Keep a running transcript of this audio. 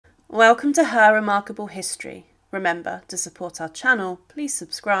Welcome to Her Remarkable History. Remember, to support our channel, please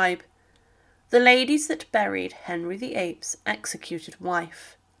subscribe. The ladies that buried Henry VIII's executed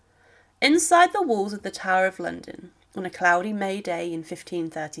wife. Inside the walls of the Tower of London, on a cloudy May day in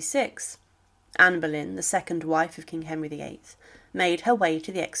 1536, Anne Boleyn, the second wife of King Henry VIII, made her way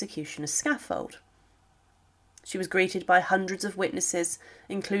to the executioner's scaffold. She was greeted by hundreds of witnesses,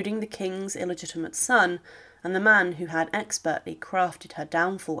 including the king's illegitimate son and the man who had expertly crafted her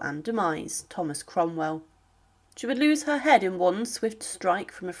downfall and demise, Thomas Cromwell. She would lose her head in one swift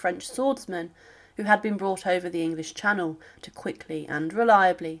strike from a French swordsman who had been brought over the English Channel to quickly and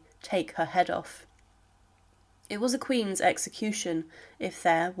reliably take her head off. It was a queen's execution, if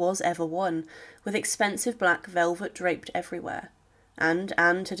there was ever one, with expensive black velvet draped everywhere, and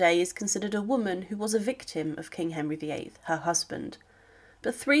Anne today is considered a woman who was a victim of King Henry VIII, her husband.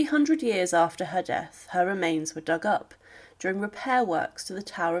 But 300 years after her death, her remains were dug up during repair works to the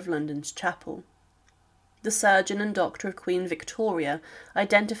Tower of London's chapel. The surgeon and doctor of Queen Victoria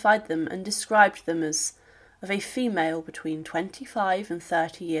identified them and described them as of a female between 25 and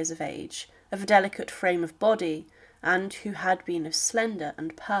 30 years of age, of a delicate frame of body, and who had been of slender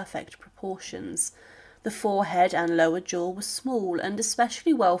and perfect proportions. The forehead and lower jaw were small and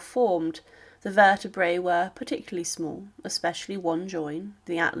especially well formed. The vertebrae were particularly small, especially one joint,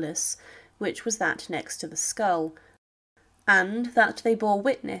 the atlas, which was that next to the skull, and that they bore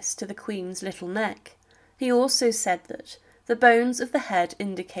witness to the Queen's little neck. He also said that the bones of the head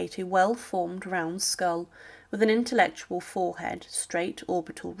indicate a well-formed round skull, with an intellectual forehead, straight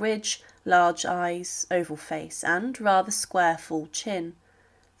orbital ridge, large eyes, oval face, and rather square full chin.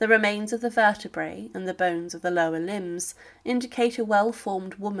 The remains of the vertebrae and the bones of the lower limbs indicate a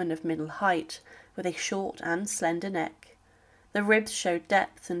well-formed woman of middle height, with a short and slender neck. The ribs show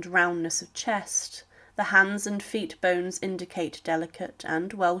depth and roundness of chest. The hands and feet bones indicate delicate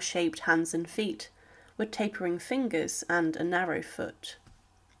and well-shaped hands and feet, with tapering fingers and a narrow foot.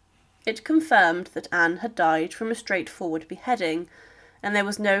 It confirmed that Anne had died from a straightforward beheading, and there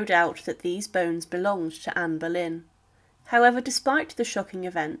was no doubt that these bones belonged to Anne Boleyn. However, despite the shocking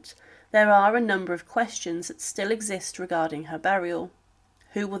event, there are a number of questions that still exist regarding her burial.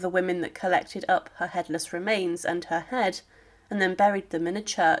 Who were the women that collected up her headless remains and her head, and then buried them in a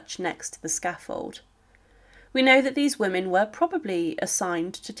church next to the scaffold? We know that these women were probably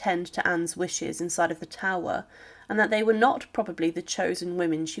assigned to tend to Anne's wishes inside of the tower, and that they were not probably the chosen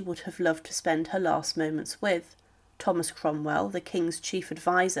women she would have loved to spend her last moments with. Thomas Cromwell, the king's chief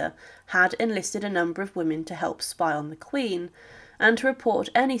adviser, had enlisted a number of women to help spy on the Queen, and to report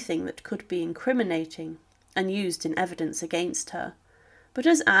anything that could be incriminating, and used in evidence against her. But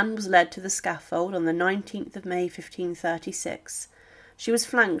as Anne was led to the scaffold on the 19th of May 1536, she was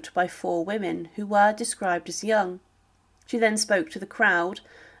flanked by 4 women who were described as young. She then spoke to the crowd,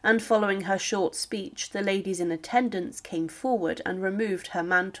 and following her short speech, the ladies in attendance came forward and removed her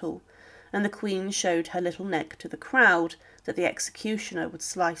mantle, and the Queen showed her little neck to the crowd that the executioner would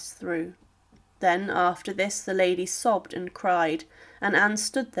slice through. Then, after this, the ladies sobbed and cried, and Anne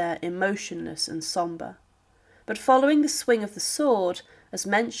stood there emotionless and sombre. But following the swing of the sword, as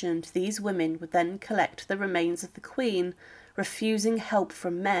mentioned, these women would then collect the remains of the Queen, refusing help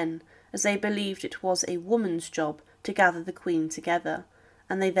from men, as they believed it was a woman's job to gather the Queen together,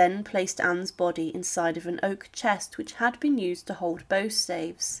 and they then placed Anne's body inside of an oak chest which had been used to hold bow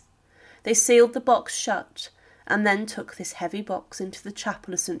staves. They sealed the box shut, and then took this heavy box into the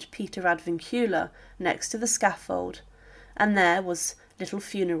chapel of St. Peter ad Vincula, next to the scaffold, and there was little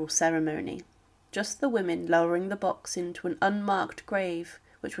funeral ceremony, just the women lowering the box into an unmarked grave,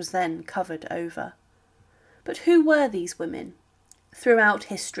 which was then covered over. But who were these women? Throughout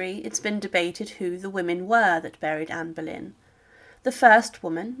history it's been debated who the women were that buried Anne Boleyn. The first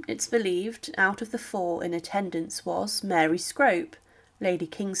woman, it's believed, out of the 4 in attendance was Mary Scrope, Lady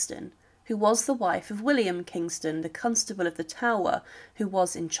Kingston, who was the wife of William Kingston, the constable of the Tower, who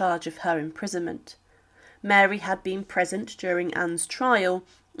was in charge of her imprisonment. Mary had been present during Anne's trial,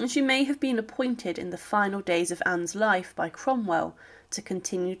 and she may have been appointed in the final days of Anne's life by Cromwell to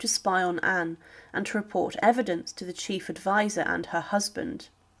continue to spy on Anne and to report evidence to the chief adviser and her husband.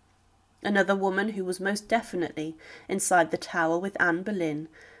 Another woman who was most definitely inside the Tower with Anne Boleyn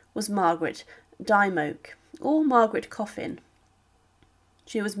was Margaret Dymoke, or Margaret Coffin.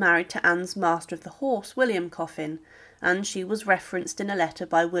 She was married to Anne's master of the horse, William Coffin, and she was referenced in a letter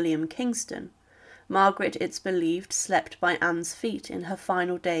by William Kingston. Margaret, it's believed, slept by Anne's feet in her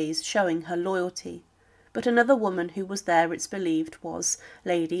final days, showing her loyalty. But another woman who was there, it's believed, was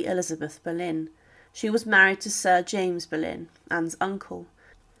Lady Elizabeth Boleyn. She was married to Sir James Boleyn, Anne's uncle,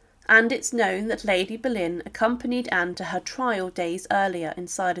 and it's known that Lady Boleyn accompanied Anne to her trial days earlier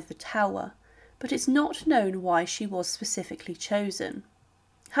inside of the Tower, but it's not known why she was specifically chosen.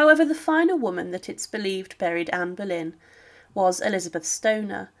 However, the final woman that it's believed buried Anne Boleyn was Elizabeth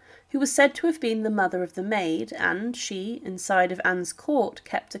Stoner, who was said to have been the mother of the maid, and she, inside of Anne's court,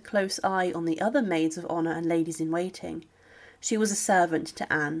 kept a close eye on the other maids of honour and ladies-in-waiting. She was a servant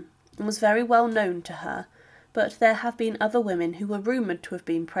to Anne, and was very well known to her, but there have been other women who were rumoured to have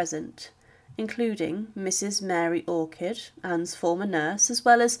been present, including Mrs. Mary Orchard, Anne's former nurse, as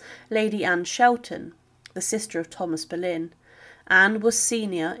well as Lady Anne Shelton, the sister of Thomas Boleyn. Anne was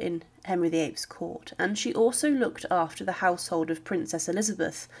senior in Henry VIII's court, and she also looked after the household of Princess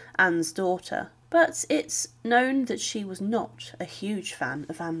Elizabeth, Anne's daughter, but it's known that she was not a huge fan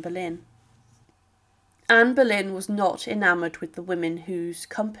of Anne Boleyn. Anne Boleyn was not enamoured with the women whose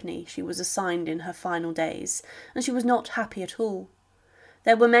company she was assigned in her final days, and she was not happy at all.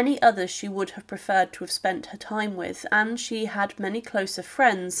 There were many others she would have preferred to have spent her time with, and she had many closer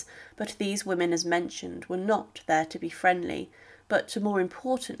friends, but these women, as mentioned, were not there to be friendly, but to more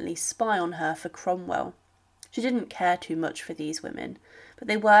importantly spy on her for Cromwell. She didn't care too much for these women, but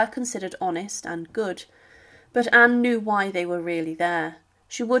they were considered honest and good. But Anne knew why they were really there.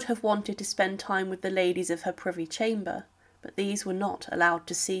 She would have wanted to spend time with the ladies of her privy chamber, but these were not allowed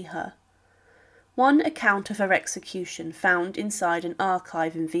to see her. One account of her execution, found inside an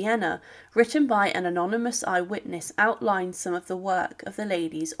archive in Vienna, written by an anonymous eyewitness, outlines some of the work of the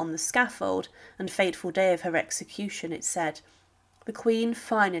ladies on the scaffold, and fateful day of her execution. It said, "The Queen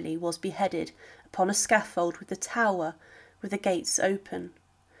finally was beheaded upon a scaffold with the Tower, with the gates open.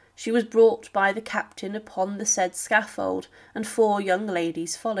 She was brought by the captain upon the said scaffold, and 4 young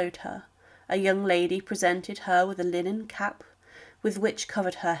ladies followed her. A young lady presented her with a linen cap, with which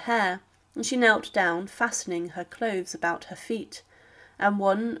covered her hair, and she knelt down, fastening her clothes about her feet, and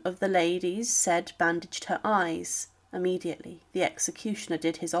one of the ladies said bandaged her eyes. Immediately the executioner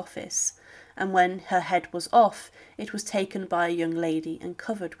did his office, and when her head was off, it was taken by a young lady and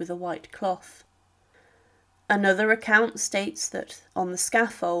covered with a white cloth." Another account states that, on the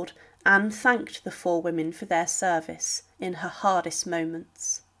scaffold, Anne thanked the 4 women for their service in her hardest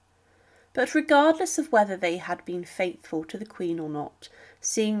moments. But regardless of whether they had been faithful to the Queen or not,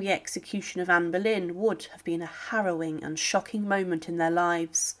 seeing the execution of Anne Boleyn would have been a harrowing and shocking moment in their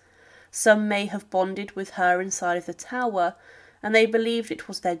lives. Some may have bonded with her inside of the Tower, and they believed it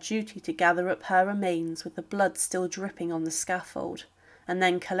was their duty to gather up her remains with the blood still dripping on the scaffold, and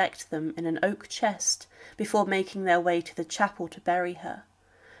then collect them in an oak chest before making their way to the chapel to bury her.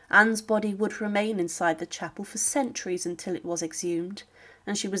 Anne's body would remain inside the chapel for centuries until it was exhumed,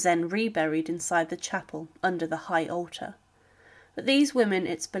 and she was then reburied inside the chapel under the high altar. But these women,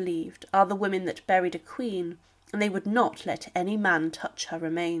 it's believed, are the women that buried a queen, and they would not let any man touch her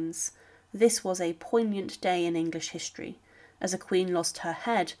remains. This was a poignant day in English history, as a queen lost her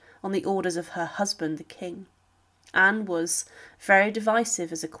head on the orders of her husband, the king. Anne was very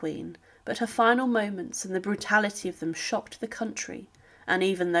divisive as a queen, but her final moments and the brutality of them shocked the country, and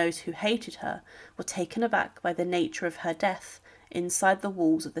even those who hated her were taken aback by the nature of her death inside the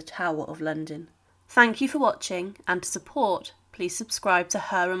walls of the Tower of London. Thank you for watching, and to support, please subscribe to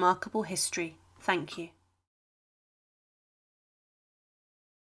Her Remarkable History. Thank you.